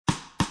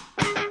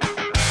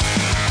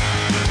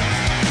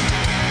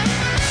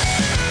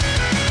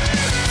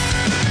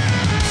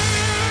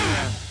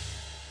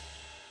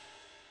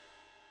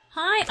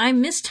I'm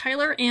Miss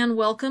Tyler, and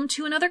welcome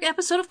to another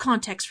episode of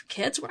Context for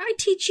Kids, where I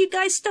teach you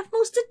guys stuff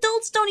most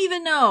adults don't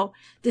even know.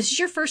 This is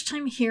your first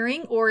time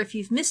hearing, or if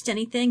you've missed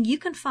anything, you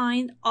can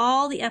find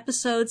all the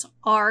episodes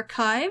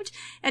archived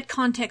at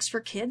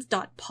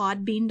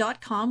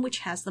contextforkids.podbean.com, which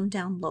has them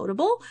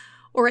downloadable,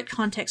 or at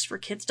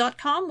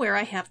contextforkids.com, where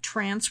I have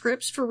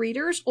transcripts for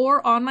readers,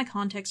 or on my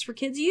Context for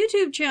Kids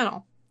YouTube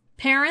channel.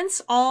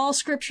 Parents, all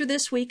scripture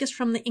this week is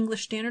from the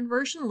English Standard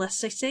Version,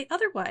 lest I say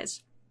otherwise.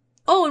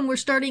 Oh, and we're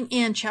starting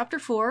in chapter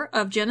 4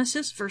 of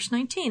Genesis, verse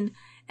 19.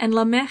 And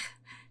Lamech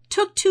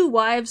took 2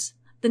 wives.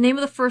 The name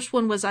of the first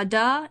one was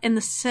Adah, and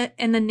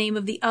the name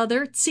of the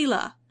other,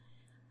 Tzillah.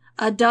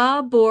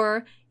 Adah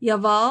bore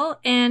Yaval,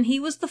 and he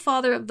was the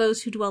father of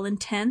those who dwell in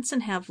tents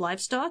and have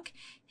livestock.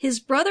 His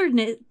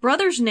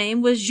brother's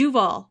name was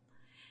Juval,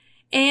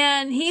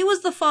 and he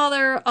was the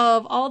father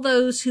of all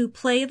those who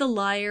play the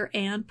lyre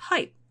and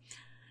pipe.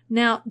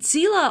 Now,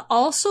 Tzillah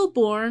also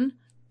born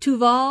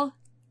Tuval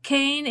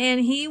Cain,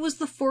 and he was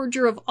the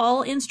forger of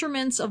all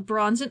instruments of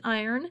bronze and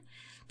iron.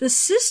 The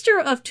sister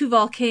of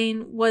Tuval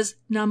Cain was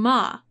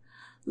Naamah.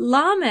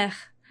 Lamech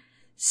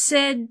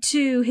said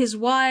to his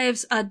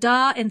wives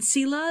Adah and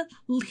Tzillah,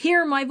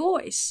 "Hear my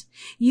voice.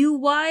 You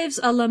wives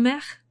of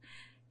Lamech,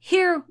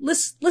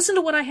 listen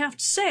to what I have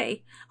to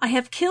say. I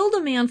have killed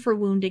a man for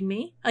wounding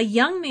me, a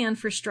young man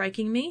for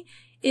striking me.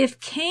 If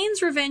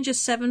Cain's revenge is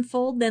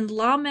 7-fold, then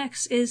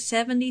Lamech's is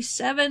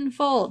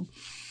 77-fold.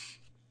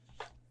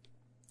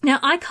 Now,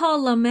 I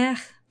call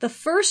Lamech the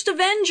first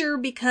avenger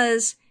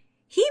because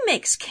he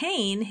makes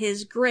Cain,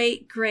 his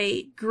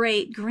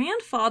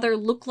great-great-great-grandfather,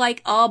 look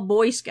like a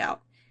Boy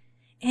Scout.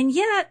 And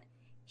yet,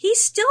 he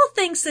still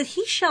thinks that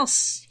he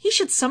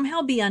should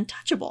somehow be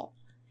untouchable.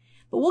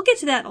 But we'll get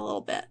to that in a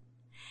little bit.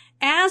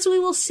 As we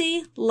will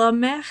see,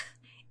 Lamech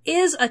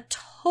is a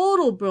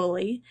total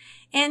bully,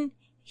 and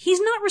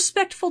he's not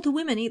respectful to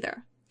women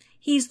either.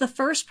 He's the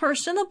first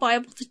person in the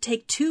Bible to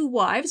take 2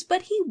 wives,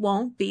 but he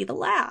won't be the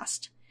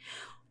last.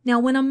 Now,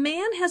 when a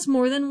man has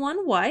more than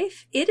one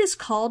wife, it is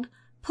called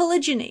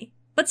polygyny,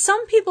 but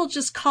some people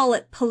just call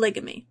it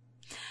polygamy.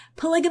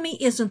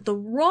 Polygamy isn't the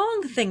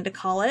wrong thing to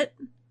call it.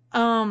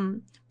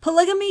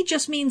 Polygamy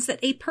just means that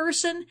a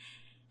person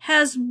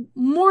has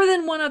more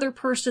than one other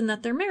person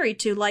that they're married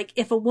to, like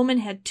if a woman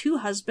had 2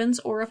 husbands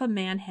or if a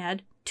man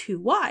had 2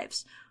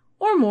 wives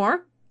or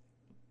more.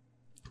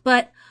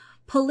 But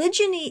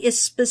polygyny is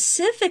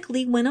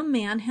specifically when a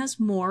man has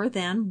more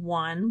than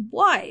one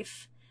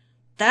wife.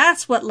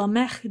 That's what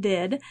Lamech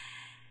did.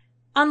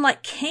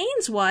 Unlike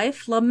Cain's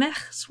wife,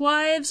 Lamech's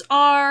wives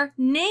are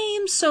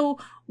named so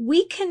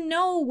we can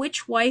know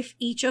which wife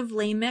each of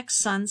Lamech's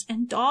sons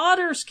and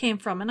daughters came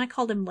from. And I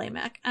called him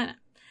Lamech.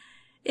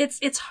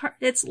 It's hard.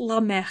 It's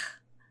Lamech.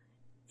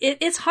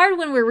 It's hard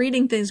when we're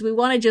reading things. We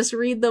want to just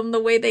read them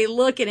the way they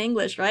look in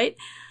English, right?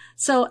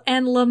 So,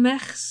 and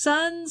Lamech's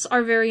sons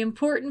are very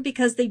important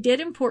because they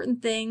did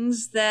important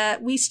things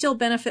that we still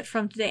benefit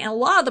from today. And a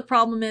lot of the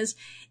problem is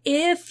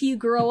if you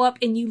grow up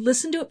and you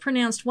listen to it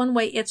pronounced one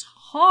way, it's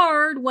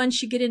hard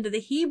once you get into the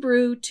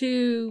Hebrew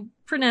to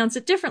pronounce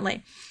it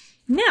differently.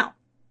 Now,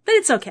 but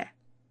it's okay.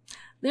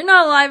 They're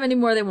not alive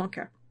anymore. They won't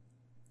care.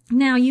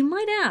 Now, you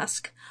might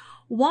ask,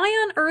 why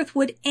on earth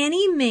would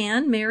any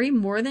man marry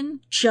more than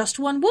just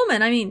one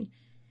woman? I mean,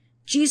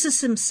 Jesus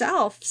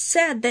himself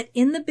said that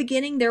in the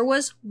beginning there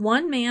was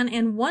one man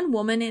and one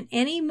woman, and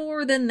any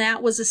more than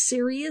that was a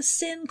serious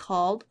sin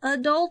called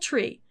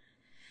adultery.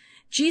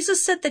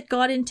 Jesus said that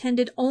God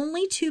intended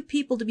only 2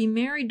 people to be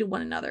married to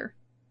one another.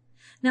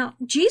 Now,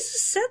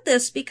 Jesus said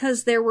this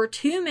because there were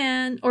 2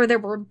 men, or there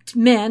were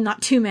men,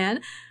 not 2 men.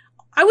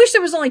 I wish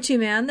there was only 2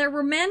 men. There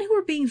were men who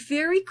were being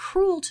very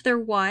cruel to their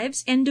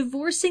wives and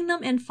divorcing them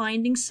and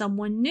finding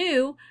someone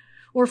new,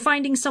 or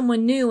finding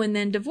someone new and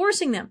then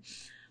divorcing them.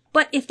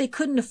 But if they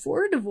couldn't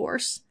afford a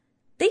divorce,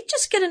 they'd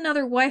just get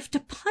another wife to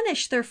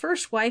punish their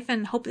first wife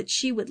and hope that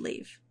she would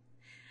leave.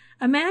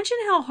 Imagine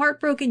how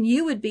heartbroken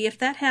you would be if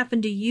that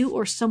happened to you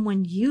or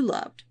someone you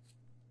loved.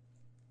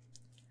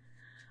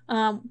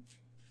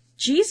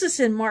 Jesus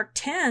in Mark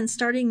 10,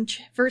 starting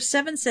verse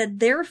 7, said,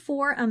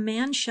 "Therefore a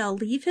man shall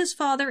leave his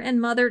father and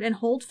mother and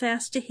hold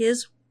fast to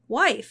his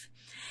wife,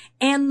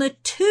 and the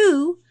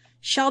 2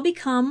 shall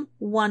become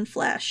one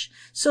flesh.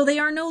 So they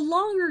are no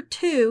longer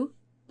 2,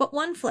 but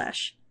one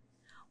flesh.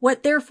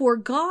 What therefore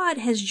God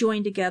has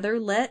joined together,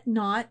 let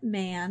not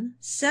man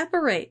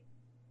separate."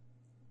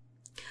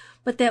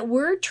 But that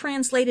word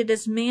translated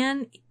as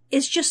man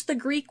is just the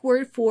Greek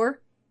word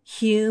for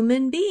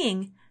human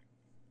being,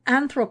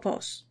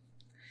 anthropos.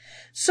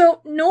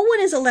 So no one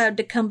is allowed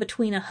to come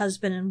between a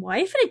husband and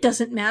wife, and it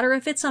doesn't matter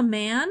if it's a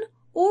man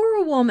or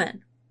a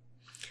woman.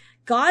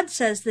 God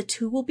says the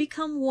 2 will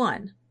become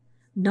one,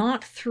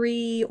 not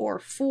 3 or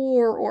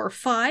 4 or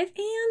 5,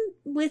 and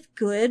with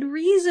good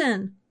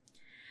reason.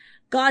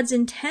 God's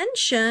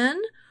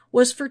intention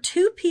was for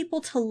 2 people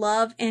to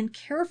love and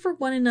care for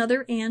one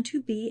another and to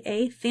be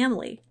a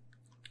family.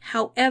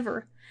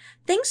 However,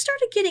 things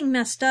started getting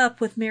messed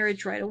up with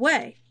marriage right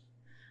away.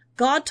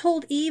 God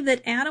told Eve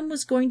that Adam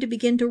was going to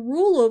begin to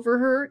rule over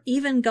her.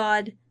 Even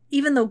God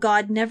even though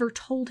God never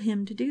told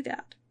him to do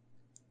that.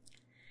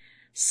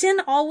 Sin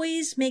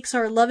always makes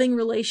our loving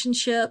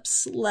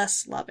relationships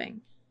less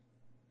loving.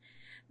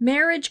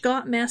 Marriage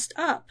got messed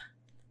up.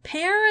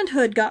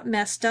 Parenthood got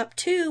messed up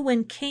too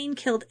when Cain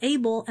killed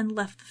Abel and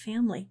left the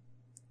family.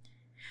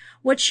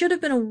 What should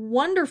have been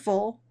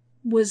wonderful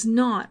was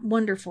not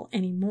wonderful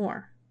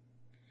anymore.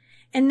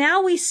 And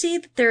now we see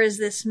that there is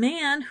this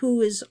man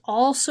who is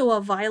also a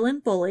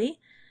violent bully,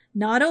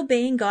 not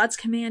obeying God's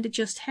command to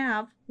just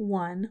have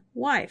one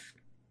wife.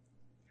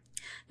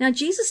 Now,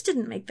 Jesus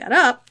didn't make that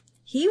up.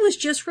 He was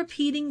just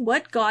repeating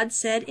what God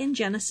said in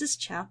Genesis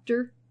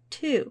chapter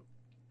 2.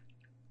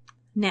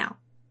 Now,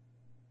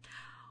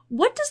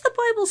 what does the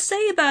Bible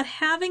say about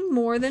having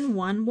more than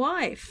one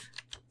wife?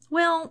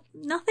 Well,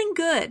 nothing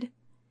good.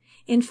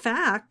 In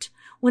fact,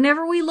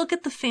 whenever we look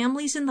at the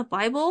families in the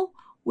Bible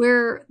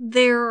where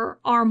there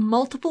are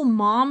multiple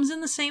moms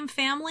in the same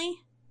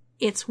family,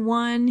 it's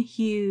one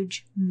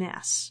huge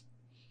mess.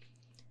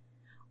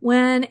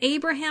 When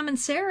Abraham and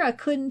Sarah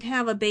couldn't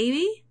have a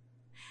baby,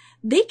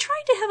 they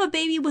tried to have a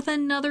baby with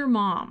another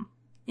mom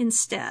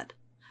instead.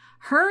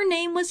 Her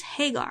name was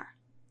Hagar,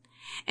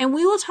 and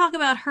we will talk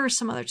about her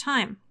some other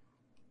time.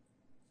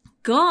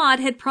 God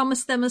had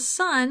promised them a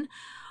son,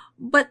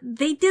 but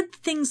they did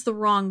things the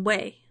wrong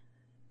way.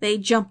 They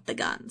jumped the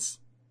gun.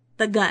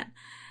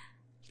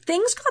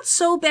 Things got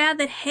so bad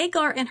that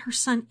Hagar and her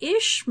son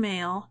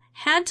Ishmael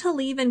had to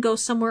leave and go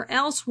somewhere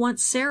else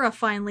once Sarah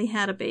finally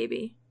had a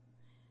baby.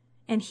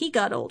 And he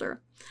got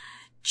older.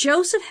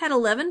 Joseph had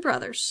 11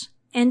 brothers,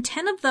 and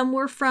 10 of them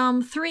were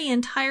from 3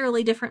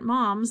 entirely different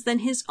moms than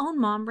his own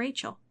mom,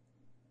 Rachel.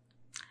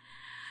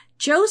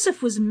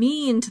 Joseph was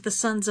mean to the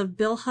sons of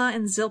Bilhah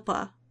and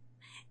Zilpah,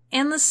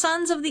 and the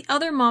sons of the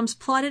other moms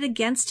plotted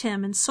against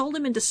him and sold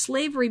him into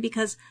slavery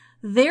because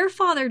their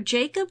father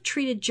Jacob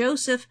treated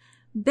Joseph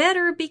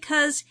better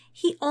because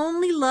he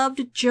only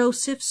loved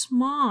Joseph's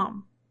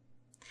mom.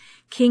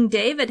 King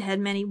David had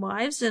many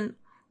wives, and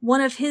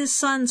one of his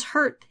sons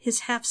hurt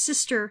his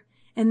half-sister,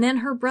 and then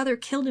her brother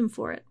killed him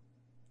for it.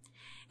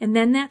 And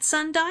then that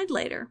son died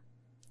later.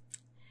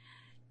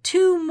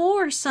 2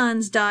 more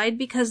sons died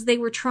because they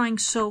were trying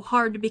so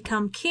hard to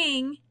become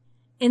king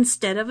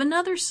instead of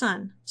another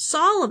son,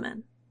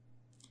 Solomon.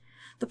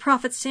 The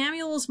prophet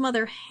Samuel's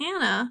mother,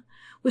 Hannah,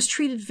 was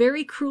treated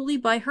very cruelly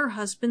by her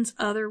husband's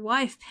other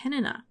wife,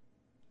 Peninnah.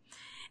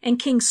 And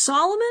King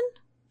Solomon,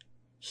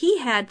 he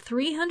had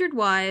 300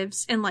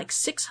 wives and like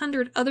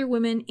 600 other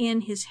women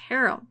in his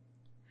harem.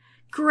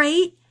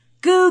 Great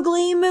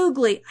googly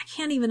moogly. I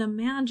can't even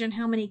imagine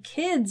how many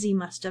kids he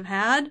must have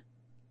had.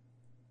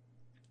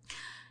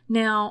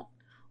 Now,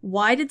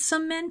 why did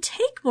some men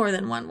take more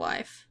than one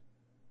wife?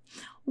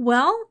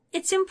 Well,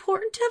 it's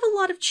important to have a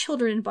lot of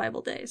children in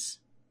Bible days.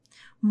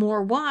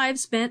 More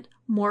wives meant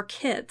more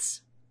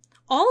kids.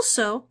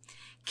 Also,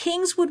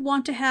 kings would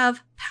want to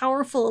have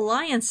powerful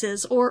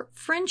alliances or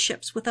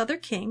friendships with other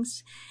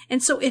kings,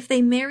 and so if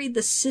they married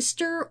the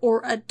sister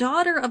or a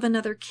daughter of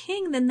another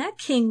king, then that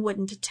king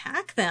wouldn't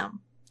attack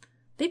them.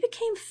 They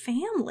became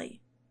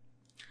family.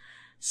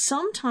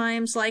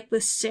 Sometimes, like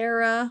with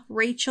Sarah,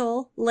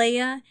 Rachel,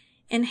 Leah,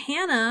 and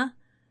Hannah,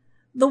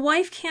 the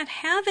wife can't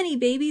have any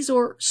babies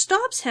or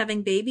stops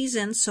having babies,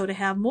 and so to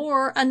have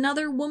more,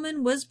 another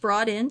woman was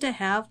brought in to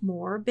have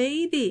more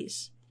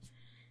babies.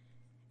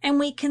 And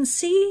we can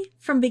see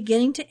from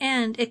beginning to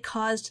end, it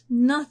caused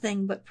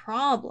nothing but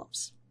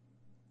problems.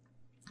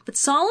 But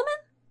Solomon,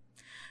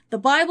 the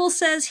Bible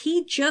says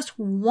he just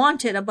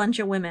wanted a bunch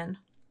of women.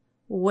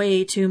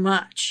 Way too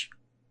much.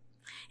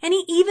 And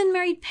he even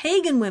married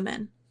pagan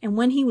women. And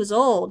when he was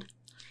old,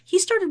 he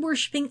started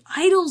worshiping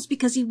idols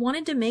because he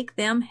wanted to make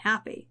them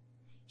happy.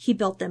 He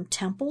built them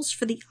temples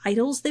for the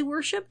idols they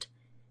worshipped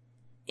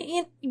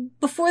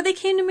before they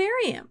came to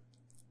marry him.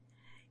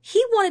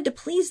 He wanted to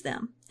please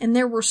them, and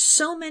there were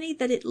so many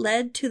that it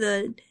led to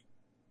the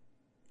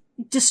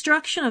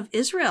destruction of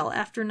Israel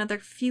after another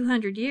few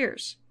hundred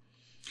years.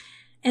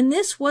 And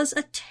this was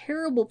a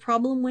terrible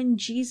problem when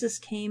Jesus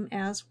came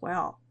as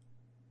well.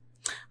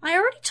 I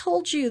already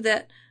told you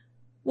that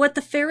what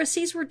the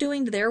Pharisees were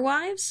doing to their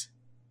wives,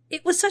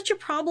 it was such a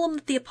problem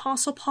that the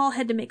Apostle Paul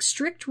had to make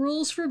strict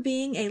rules for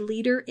being a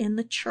leader in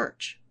the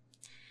church.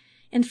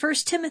 In 1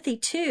 Timothy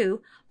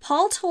 2,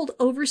 Paul told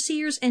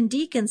overseers and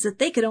deacons that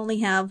they could only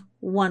have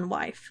one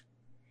wife.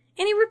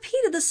 And he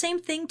repeated the same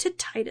thing to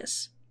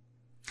Titus.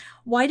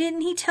 Why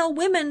didn't he tell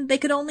women they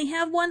could only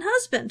have one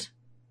husband?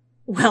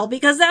 Well,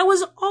 because that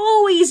was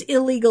always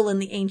illegal in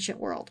the ancient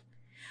world.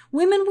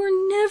 Women were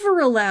never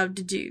allowed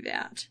to do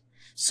that.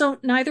 So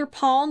neither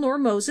Paul nor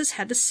Moses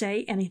had to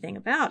say anything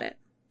about it.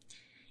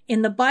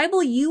 In the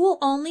Bible, you will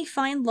only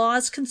find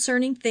laws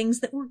concerning things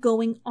that were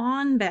going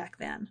on back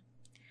then.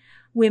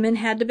 Women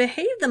had to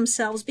behave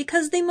themselves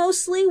because they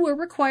mostly were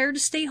required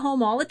to stay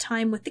home all the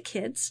time with the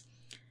kids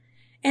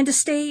and to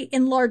stay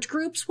in large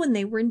groups when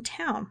they were in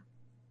town.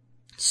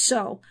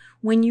 So,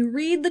 when you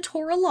read the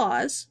Torah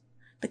laws,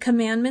 the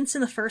commandments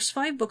in the first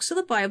 5 books of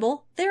the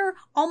Bible, they're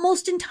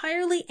almost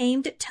entirely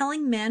aimed at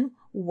telling men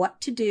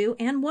what to do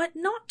and what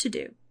not to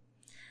do.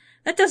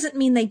 That doesn't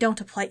mean they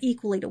don't apply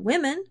equally to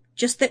women,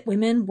 just that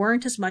women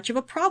weren't as much of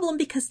a problem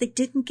because they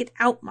didn't get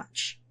out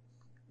much.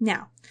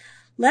 Now,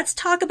 let's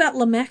talk about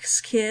Lamech's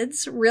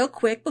kids real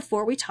quick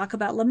before we talk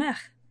about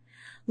Lamech.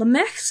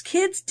 Lamech's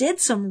kids did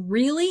some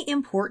really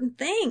important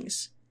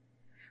things.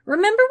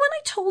 Remember when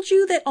I told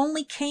you that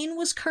only Cain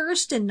was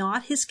cursed and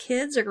not his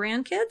kids or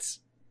grandkids?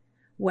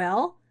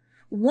 Well,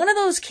 one of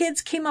those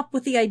kids came up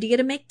with the idea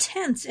to make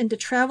tents and to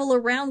travel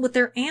around with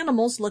their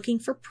animals looking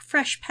for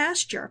fresh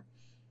pasture.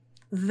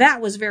 That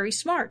was very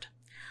smart,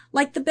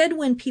 like the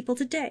Bedouin people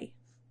today.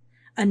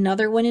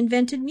 Another one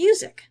invented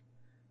music.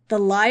 The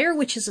lyre,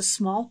 which is a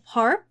small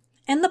harp,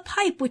 and the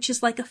pipe, which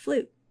is like a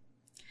flute.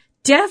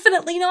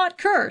 Definitely not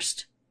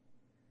cursed.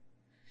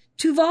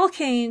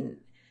 Tubal-Cain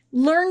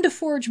learned to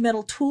forge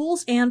metal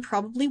tools and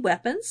probably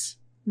weapons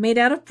made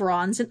out of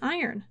bronze and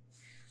iron.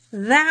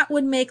 That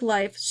would make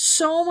life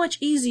so much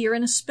easier,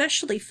 and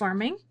especially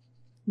farming.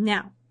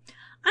 Now,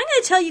 I'm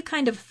going to tell you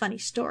kind of a funny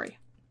story.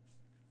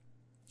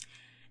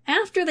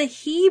 After the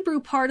Hebrew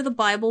part of the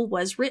Bible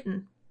was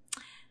written,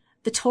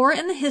 the Torah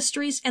and the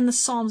histories and the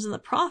Psalms and the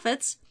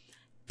prophets,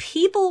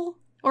 people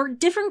or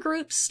different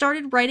groups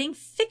started writing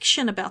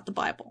fiction about the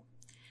Bible.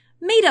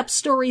 Made up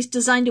stories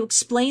designed to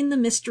explain the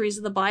mysteries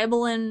of the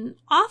Bible and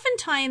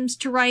oftentimes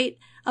to write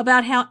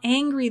about how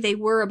angry they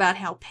were about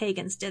how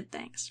pagans did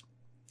things.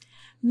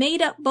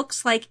 Made up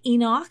books like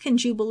Enoch and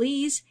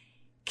Jubilees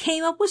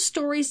came up with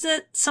stories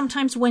that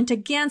sometimes went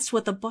against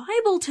what the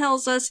Bible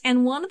tells us,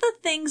 and one of the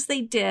things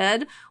they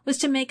did was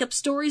to make up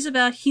stories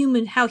about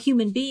how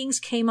human beings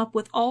came up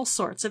with all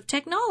sorts of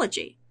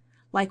technology,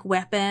 like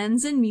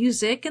weapons and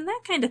music and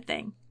that kind of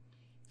thing.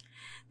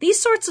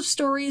 These sorts of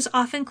stories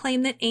often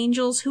claim that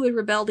angels who had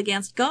rebelled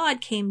against God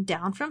came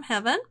down from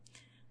heaven,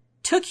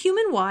 took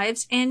human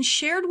wives, and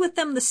shared with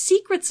them the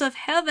secrets of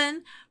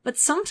heaven, but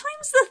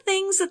sometimes the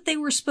things that they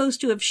were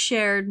supposed to have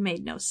shared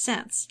made no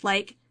sense,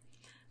 like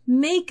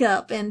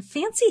makeup and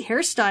fancy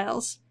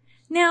hairstyles.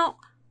 Now,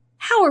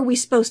 how are we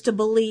supposed to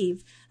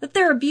believe that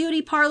there are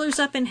beauty parlors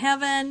up in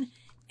heaven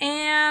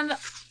and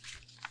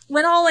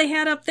when all they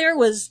had up there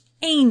was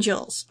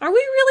angels? Are we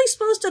really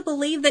supposed to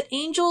believe that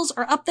angels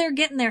are up there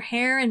getting their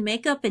hair and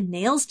makeup and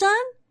nails done?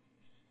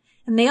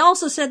 And they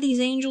also said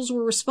these angels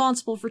were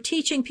responsible for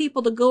teaching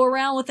people to go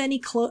around with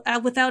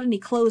without any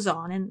clothes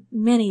on and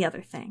many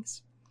other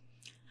things.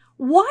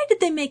 Why did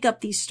they make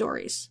up these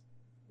stories?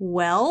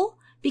 Well,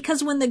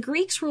 because when the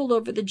Greeks ruled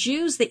over the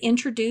Jews, they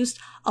introduced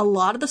a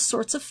lot of the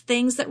sorts of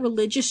things that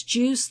religious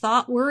Jews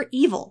thought were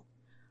evil,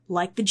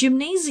 like the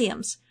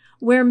gymnasiums,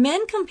 where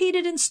men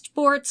competed in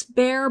sports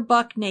bare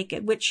buck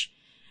naked, which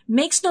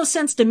makes no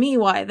sense to me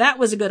why that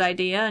was a good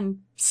idea and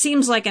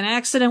seems like an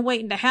accident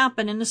waiting to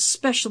happen, and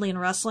especially in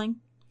wrestling.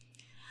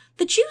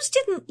 The Jews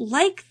didn't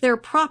like their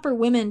proper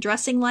women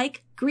dressing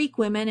like Greek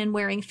women and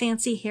wearing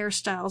fancy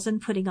hairstyles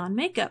and putting on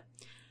makeup.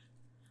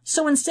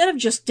 So instead of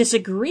just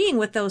disagreeing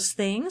with those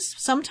things,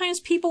 sometimes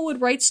people would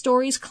write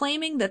stories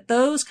claiming that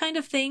those kind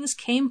of things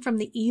came from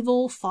the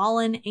evil,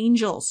 fallen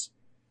angels.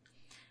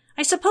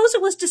 I suppose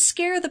it was to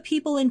scare the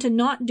people into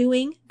not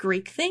doing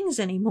Greek things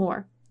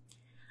anymore.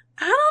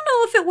 I don't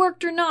know if it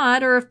worked or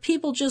not, or if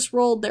people just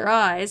rolled their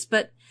eyes,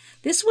 but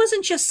this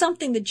wasn't just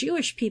something the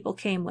Jewish people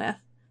came with.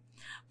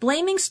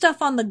 Blaming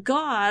stuff on the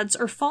gods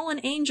or fallen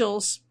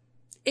angels,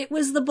 it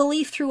was the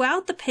belief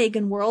throughout the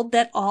pagan world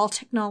that all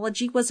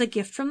technology was a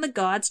gift from the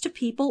gods to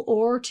people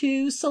or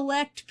to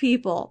select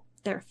people,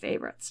 their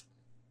favorites.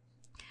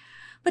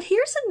 But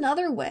here's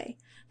another way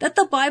that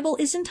the Bible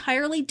is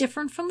entirely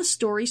different from the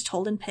stories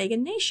told in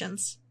pagan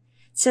nations.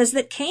 It says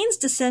that Cain's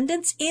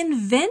descendants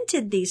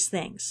invented these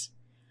things,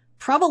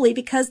 probably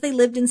because they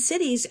lived in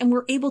cities and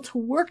were able to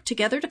work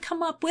together to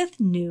come up with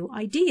new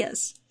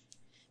ideas.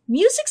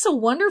 Music's a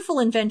wonderful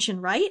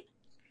invention, right?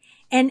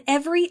 And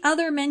every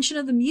other mention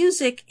of the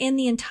music in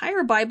the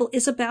entire Bible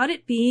is about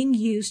it being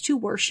used to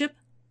worship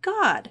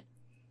God.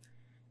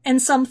 And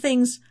some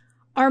things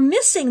are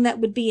missing that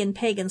would be in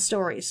pagan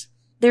stories.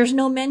 There's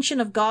no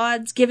mention of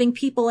gods giving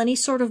people any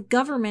sort of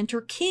government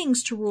or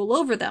kings to rule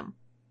over them.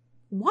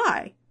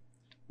 Why?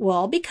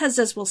 Well, because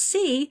as we'll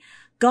see,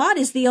 God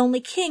is the only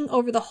king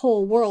over the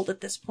whole world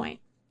at this point.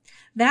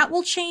 That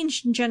will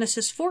change in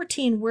Genesis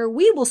 14, where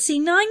we will see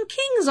 9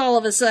 kings all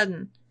of a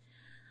sudden.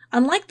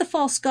 Unlike the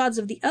false gods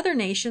of the other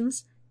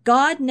nations,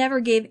 God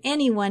never gave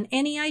anyone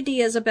any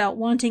ideas about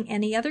wanting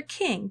any other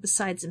king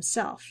besides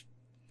himself.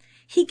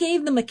 He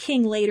gave them a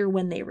king later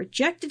when they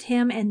rejected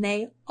him, and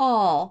they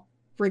all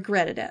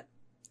regretted it.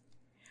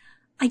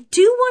 I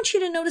do want you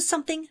to notice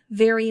something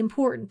very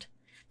important,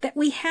 that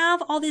we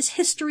have all this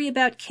history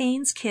about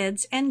Cain's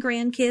kids and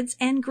grandkids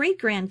and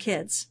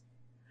great-grandkids.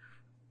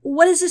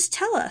 What does this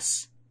tell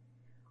us?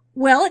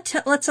 Well, it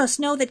lets us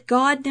know that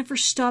God never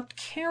stopped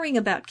caring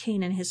about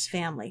Cain and his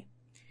family.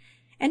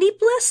 And he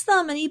blessed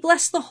them, and he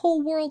blessed the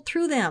whole world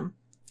through them.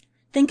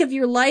 Think of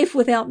your life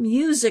without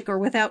music or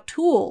without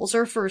tools,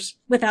 or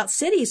without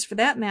cities for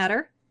that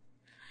matter.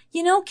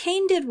 You know,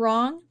 Cain did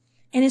wrong,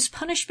 and his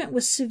punishment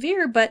was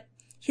severe, but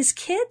his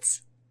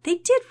kids, they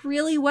did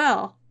really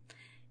well.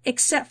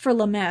 Except for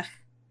Lamech.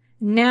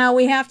 Now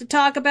we have to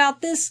talk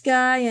about this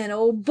guy, and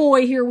oh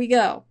boy, here we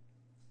go.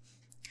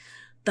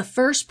 The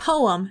first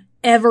poem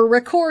ever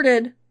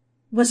recorded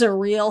was a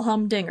real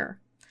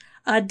humdinger.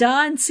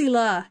 Ada and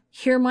Sila,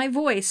 hear my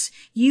voice,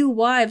 you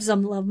wives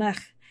of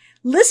Lamech.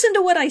 Listen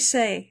to what I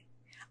say.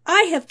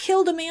 I have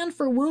killed a man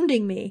for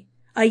wounding me,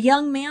 a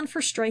young man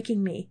for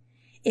striking me.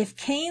 If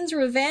Cain's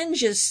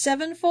revenge is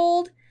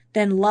 7-fold,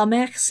 then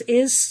Lamech's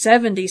is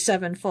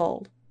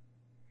 77-fold.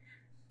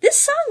 This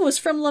song was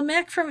from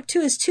Lamech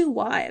to his 2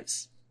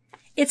 wives.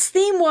 Its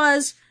theme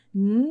was,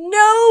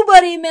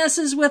 nobody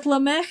messes with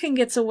Lamech and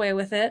gets away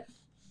with it.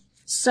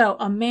 So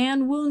a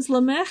man wounds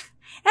Lamech,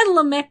 and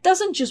Lamech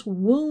doesn't just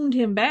wound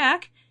him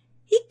back,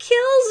 he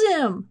kills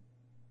him.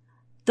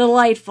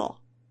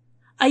 Delightful.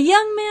 A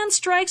young man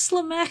strikes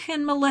Lamech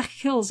and Melech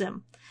kills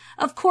him.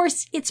 Of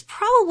course, it's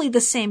probably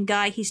the same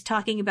guy he's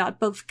talking about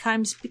both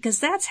times because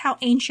that's how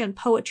ancient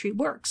poetry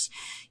works.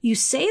 You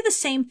say the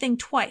same thing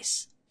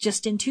twice,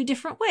 just in 2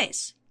 different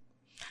ways.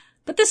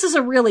 But this is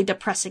a really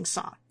depressing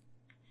song.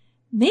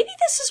 Maybe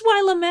this is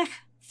why Lamech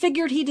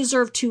figured he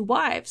deserved 2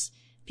 wives,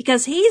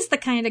 because he's the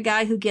kind of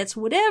guy who gets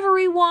whatever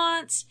he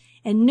wants,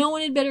 and no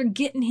one had better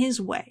get in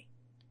his way.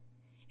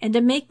 And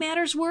to make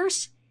matters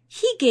worse,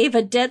 he gave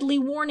a deadly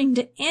warning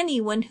to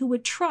anyone who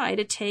would try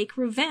to take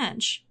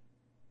revenge.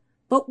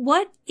 But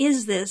what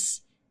is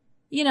this,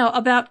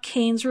 about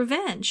Cain's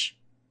revenge?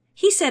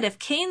 He said if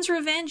Cain's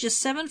revenge is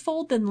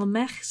 7-fold, then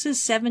Lamech's is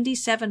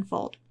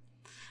 77-fold.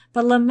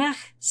 But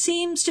Lamech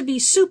seems to be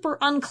super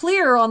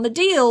unclear on the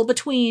deal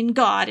between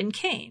God and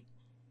Cain.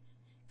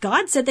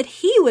 God said that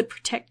he would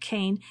protect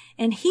Cain,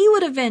 and he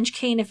would avenge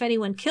Cain if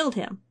anyone killed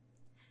him.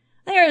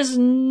 There's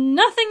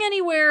nothing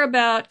anywhere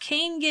about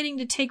Cain getting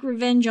to take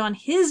revenge on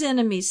his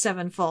enemies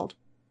 7-fold.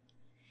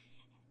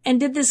 And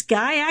did this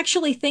guy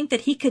actually think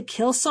that he could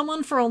kill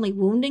someone for only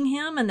wounding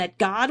him and that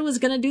God was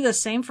going to do the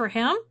same for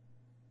him?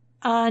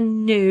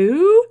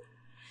 No.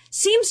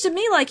 Seems to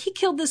me like he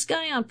killed this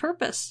guy on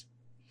purpose.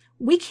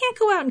 We can't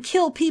go out and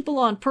kill people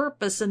on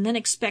purpose and then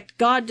expect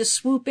God to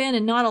swoop in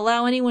and not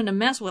allow anyone to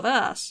mess with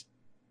us.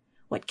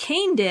 What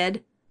Cain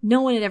did,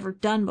 no one had ever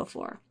done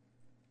before.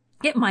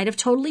 It might have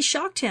totally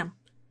shocked him.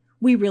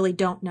 We really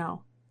don't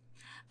know.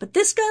 But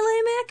this guy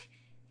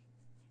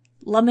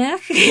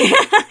Lamech,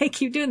 I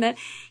keep doing that,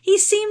 he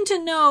seemed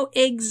to know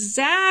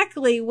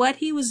exactly what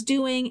he was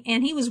doing,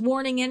 and he was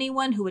warning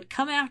anyone who would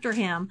come after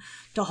him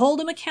to hold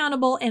him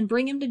accountable and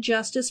bring him to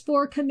justice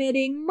for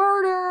committing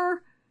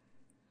murder.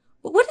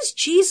 But what does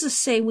Jesus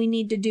say we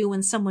need to do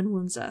when someone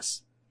wounds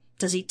us?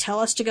 Does he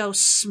tell us to go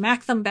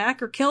smack them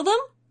back or kill them?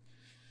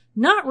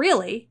 Not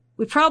really.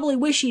 We probably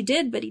wish he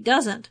did, but he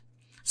doesn't.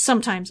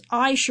 Sometimes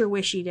I sure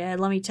wish he did,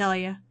 let me tell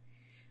you.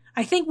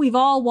 I think we've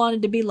all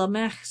wanted to be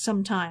Lamech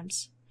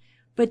sometimes.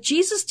 But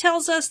Jesus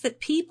tells us that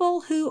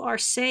people who are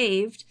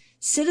saved,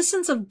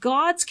 citizens of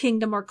God's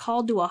kingdom, are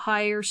called to a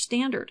higher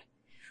standard.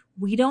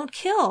 We don't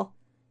kill,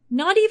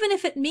 not even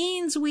if it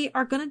means we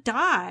are going to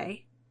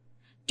die.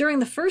 During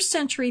the 1st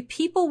century,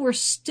 people were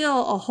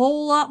still a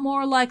whole lot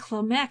more like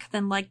Lamech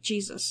than like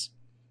Jesus.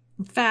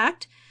 In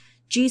fact,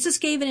 Jesus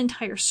gave an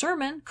entire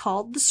sermon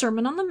called the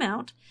Sermon on the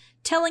Mount,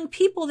 telling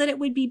people that it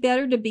would be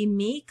better to be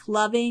meek,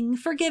 loving,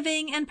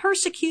 forgiving, and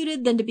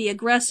persecuted than to be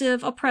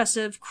aggressive,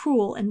 oppressive,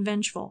 cruel, and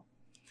vengeful.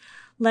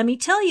 Let me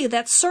tell you,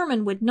 that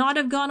sermon would not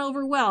have gone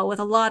over well with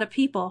a lot of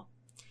people.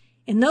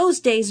 In those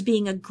days,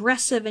 being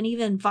aggressive and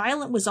even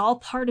violent was all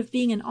part of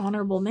being an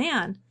honorable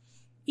man,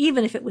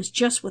 even if it was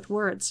just with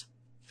words.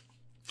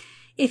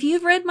 If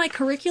you've read my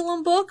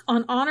curriculum book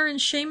on honor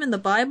and shame in the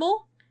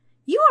Bible,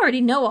 you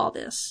already know all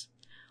this.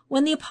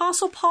 When the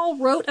Apostle Paul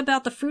wrote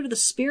about the fruit of the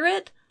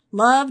Spirit,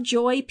 love,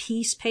 joy,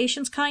 peace,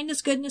 patience,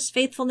 kindness, goodness,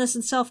 faithfulness,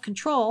 and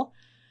self-control,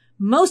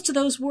 most of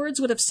those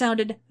words would have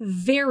sounded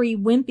very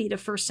wimpy to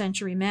 1st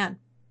century men.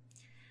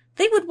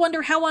 They would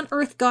wonder how on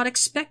earth God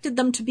expected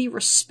them to be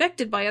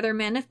respected by other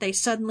men if they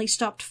suddenly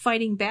stopped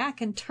fighting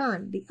back and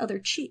turned the other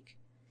cheek.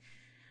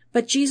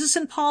 But Jesus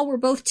and Paul were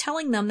both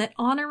telling them that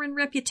honor and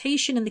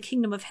reputation in the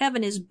kingdom of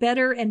heaven is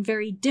better and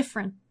very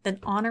different than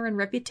honor and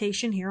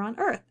reputation here on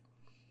earth.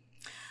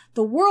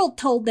 The world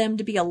told them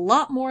to be a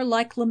lot more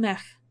like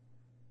Lamech.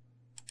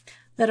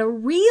 That a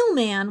real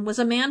man was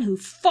a man who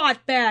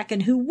fought back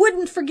and who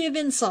wouldn't forgive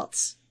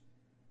insults.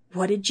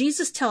 What did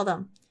Jesus tell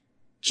them?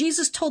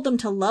 Jesus told them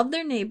to love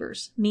their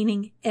neighbors,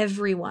 meaning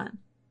everyone.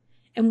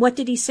 And what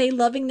did he say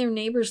loving their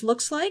neighbors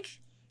looks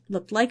like?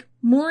 Looked like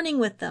mourning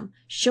with them,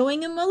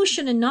 showing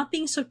emotion and not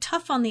being so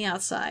tough on the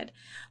outside.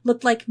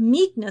 Looked like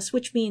meekness,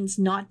 which means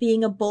not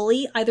being a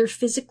bully either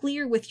physically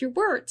or with your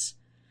words.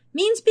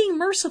 Means being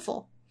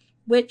merciful,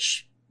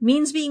 which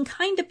means being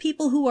kind to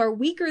people who are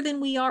weaker than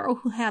we are or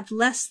who have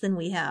less than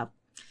we have.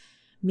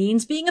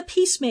 Means being a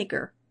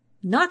peacemaker,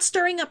 not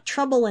stirring up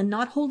trouble and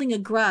not holding a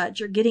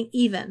grudge or getting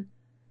even.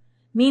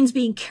 Means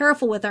being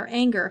careful with our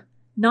anger,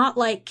 not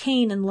like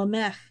Cain and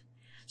Lamech,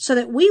 so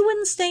that we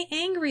wouldn't stay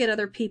angry at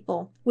other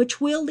people, which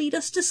will lead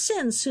us to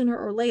sin sooner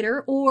or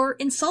later, or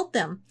insult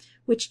them,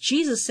 which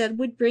Jesus said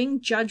would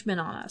bring judgment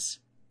on us.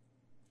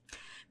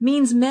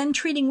 means men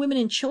treating women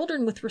and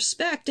children with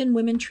respect and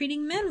women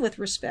treating men with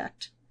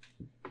respect.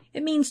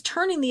 It means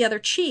turning the other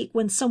cheek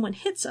when someone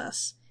hits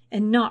us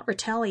and not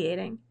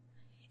retaliating.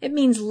 It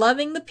means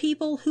loving the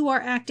people who are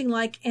acting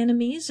like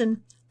enemies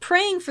and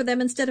praying for them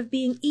instead of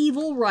being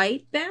evil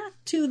right back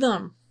to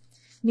them.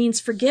 It means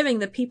forgiving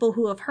the people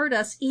who have hurt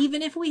us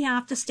even if we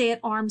have to stay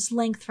at arm's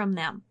length from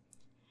them.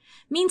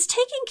 It means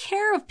taking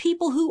care of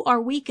people who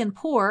are weak and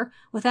poor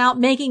without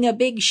making a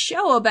big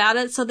show about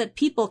it so that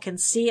people can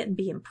see it and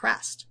be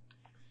impressed.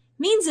 It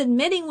means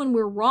admitting when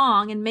we're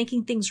wrong and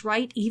making things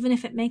right even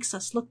if it makes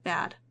us look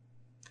bad.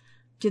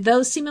 Do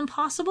those seem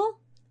impossible?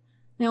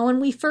 Now,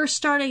 when we first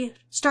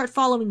start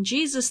following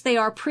Jesus, they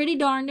are pretty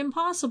darned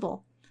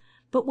impossible.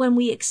 But when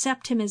we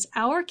accept him as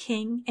our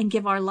king and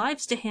give our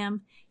lives to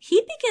him,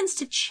 he begins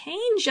to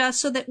change us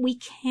so that we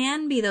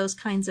can be those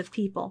kinds of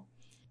people.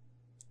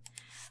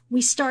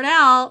 We start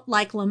out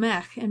like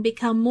Lamech and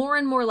become more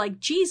and more like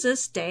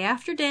Jesus day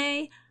after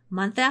day,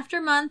 month after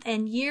month,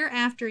 and year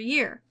after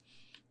year.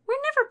 We're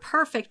never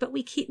perfect, but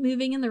we keep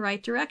moving in the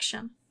right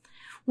direction.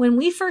 When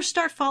we first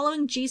start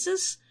following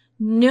Jesus,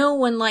 no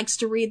one likes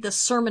to read the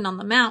Sermon on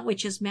the Mount,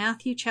 which is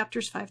Matthew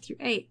chapters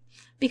 5-8,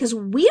 because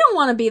we don't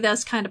want to be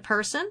this kind of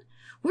person.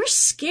 We're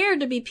scared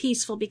to be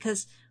peaceful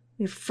because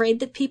we're afraid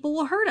that people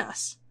will hurt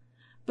us.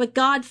 But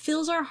God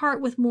fills our heart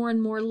with more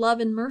and more love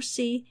and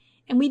mercy,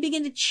 and we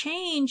begin to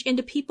change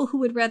into people who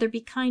would rather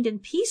be kind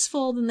and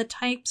peaceful than the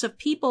types of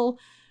people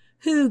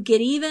who get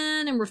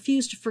even and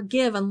refuse to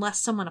forgive unless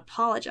someone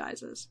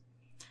apologizes.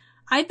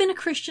 I've been a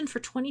Christian for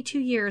 22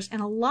 years,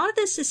 and a lot of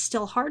this is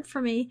still hard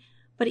for me,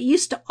 but it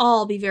used to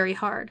all be very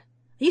hard.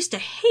 I used to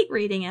hate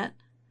reading it.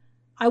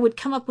 I would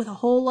come up with a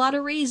whole lot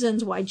of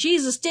reasons why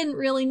Jesus didn't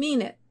really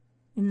mean it.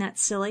 Isn't that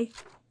silly?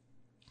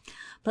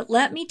 But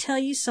let me tell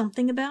you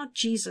something about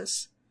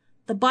Jesus.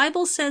 The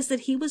Bible says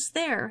that he was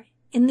there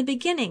in the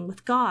beginning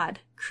with God,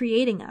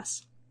 creating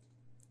us.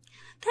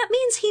 That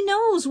means he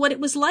knows what it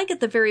was like at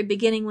the very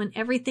beginning when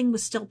everything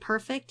was still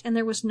perfect and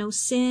there was no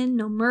sin,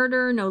 no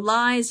murder, no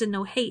lies, and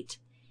no hate.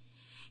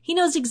 He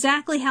knows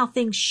exactly how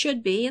things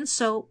should be, and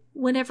so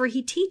whenever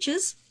he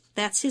teaches,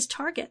 that's his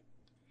target.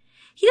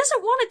 He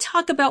doesn't want to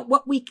talk about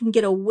what we can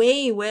get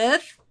away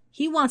with.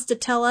 He wants to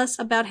tell us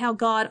about how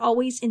God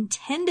always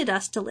intended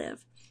us to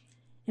live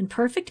in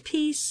perfect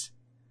peace,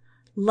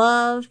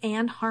 love,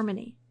 and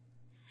harmony.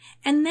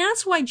 And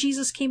that's why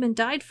Jesus came and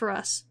died for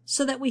us,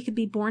 so that we could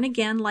be born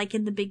again like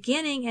in the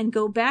beginning and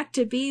go back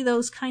to be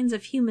those kinds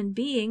of human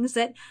beings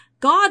that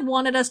God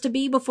wanted us to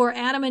be before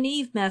Adam and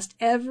Eve messed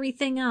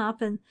everything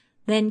up, and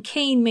then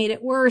Cain made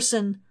it worse,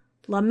 and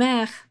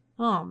Lamech,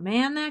 oh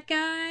man, that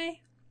guy.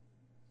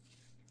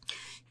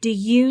 Do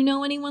you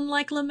know anyone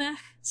like Lamech?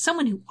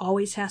 Someone who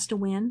always has to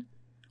win,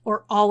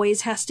 or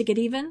always has to get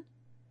even?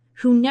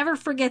 Who never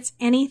forgets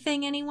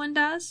anything anyone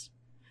does?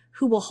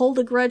 Who will hold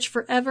a grudge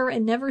forever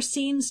and never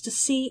seems to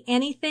see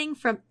anything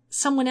from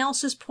someone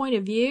else's point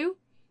of view?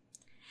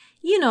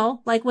 You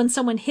know, like when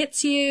someone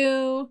hits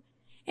you,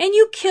 and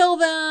you kill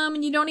them,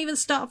 and you don't even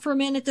stop for a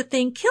minute to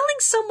think, killing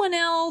someone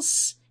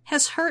else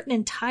has hurt an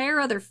entire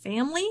other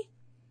family?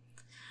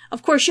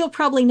 Of course, you'll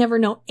probably never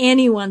know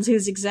anyone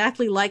who's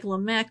exactly like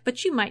Lamech,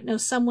 but you might know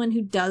someone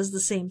who does the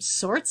same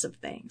sorts of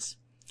things.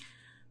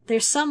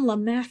 There's some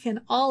Lamech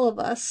in all of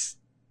us,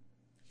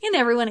 in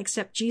everyone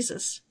except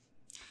Jesus.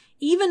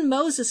 Even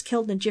Moses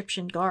killed an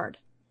Egyptian guard.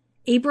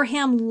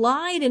 Abraham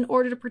lied in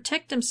order to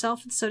protect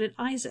himself, and so did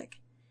Isaac.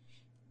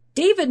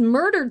 David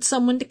murdered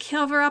someone to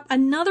cover up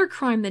another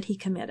crime that he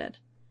committed.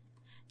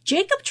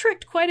 Jacob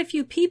tricked quite a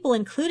few people,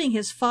 including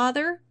his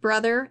father,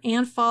 brother,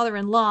 and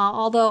father-in-law,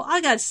 although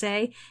I gotta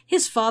say,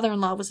 his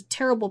father-in-law was a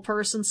terrible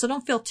person, so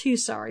don't feel too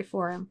sorry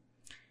for him.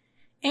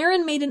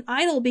 Aaron made an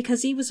idol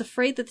because he was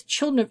afraid that the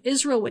children of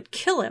Israel would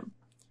kill him.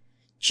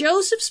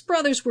 Joseph's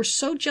brothers were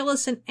so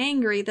jealous and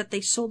angry that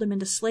they sold him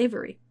into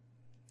slavery.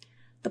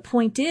 The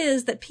point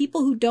is that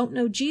people who don't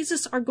know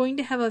Jesus are going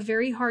to have a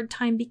very hard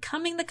time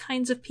becoming the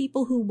kinds of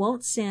people who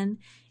won't sin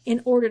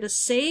in order to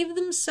save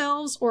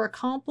themselves or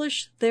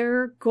accomplish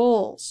their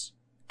goals.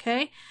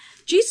 Okay?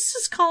 Jesus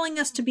is calling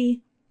us to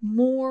be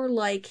more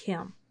like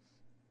him.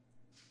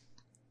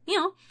 You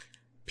know,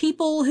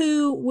 people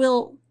who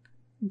will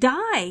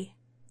die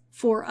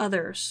for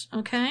others.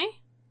 Okay?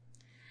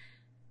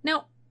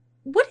 Now,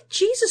 what did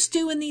Jesus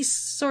do in these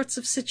sorts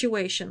of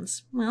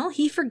situations? Well,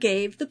 he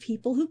forgave the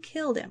people who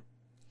killed him.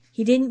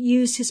 He didn't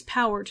use his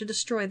power to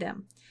destroy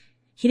them.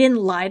 He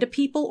didn't lie to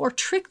people or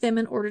trick them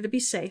in order to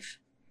be safe.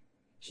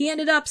 He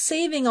ended up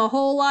saving a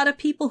whole lot of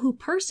people who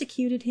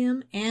persecuted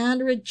him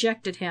and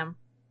rejected him.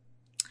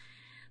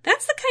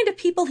 That's the kind of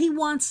people he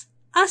wants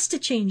us to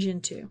change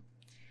into.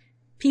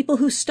 People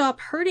who stop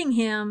hurting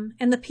him,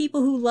 and the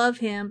people who love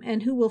him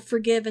and who will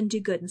forgive and do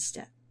good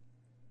instead.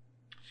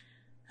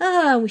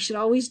 We should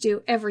always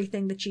do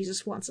everything that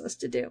Jesus wants us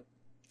to do.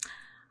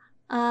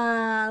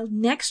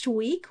 Next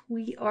week,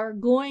 we are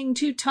going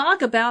to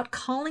talk about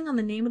calling on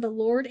the name of the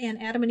Lord,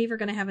 and Adam and Eve are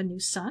going to have a new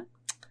son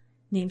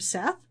named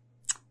Seth.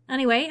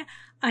 Anyway,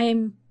 I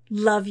am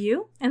love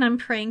you, and I'm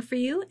praying for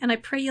you, and I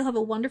pray you'll have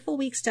a wonderful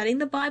week studying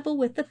the Bible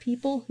with the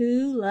people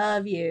who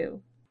love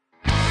you.